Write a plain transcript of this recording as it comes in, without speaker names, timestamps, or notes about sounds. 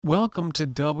Welcome to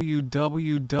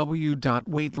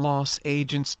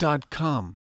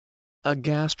www.weightlossagents.com. A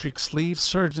gastric sleeve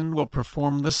surgeon will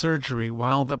perform the surgery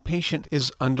while the patient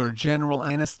is under general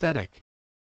anesthetic.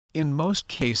 In most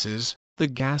cases, the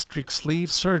gastric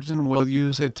sleeve surgeon will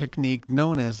use a technique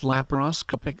known as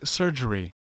laparoscopic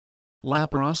surgery.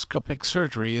 Laparoscopic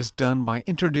surgery is done by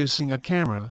introducing a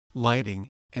camera, lighting,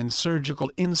 and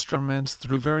surgical instruments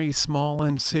through very small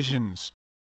incisions.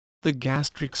 The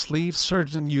gastric sleeve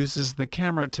surgeon uses the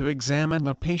camera to examine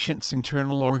the patient's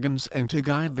internal organs and to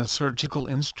guide the surgical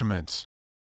instruments.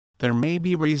 There may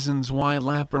be reasons why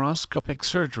laparoscopic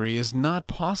surgery is not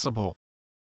possible.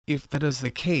 If that is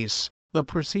the case, the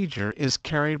procedure is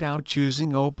carried out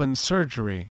using open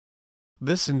surgery.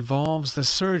 This involves the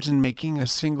surgeon making a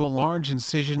single large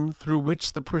incision through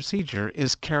which the procedure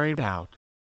is carried out.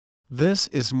 This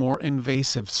is more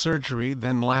invasive surgery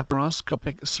than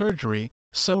laparoscopic surgery,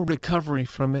 so recovery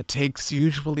from it takes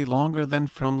usually longer than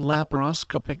from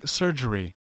laparoscopic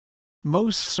surgery.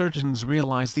 Most surgeons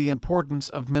realize the importance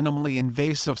of minimally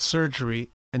invasive surgery,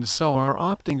 and so are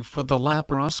opting for the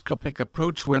laparoscopic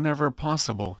approach whenever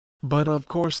possible, but of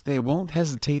course they won't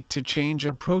hesitate to change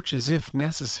approaches if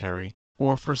necessary,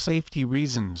 or for safety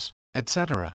reasons,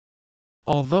 etc.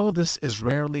 Although this is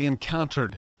rarely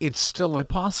encountered, it's still a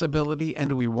possibility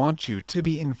and we want you to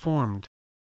be informed.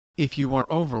 If you are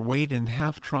overweight and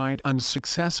have tried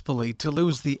unsuccessfully to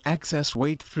lose the excess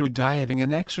weight through dieting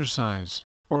and exercise,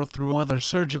 or through other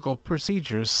surgical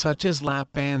procedures such as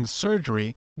lap band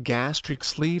surgery, gastric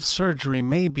sleeve surgery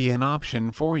may be an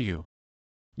option for you.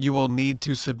 You will need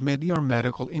to submit your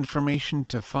medical information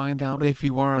to find out if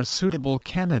you are a suitable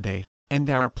candidate, and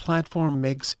our platform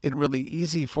makes it really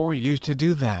easy for you to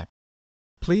do that.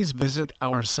 Please visit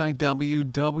our site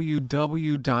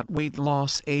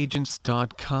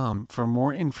www.weightlossagents.com for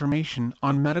more information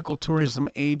on Medical Tourism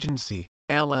Agency,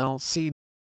 LLC.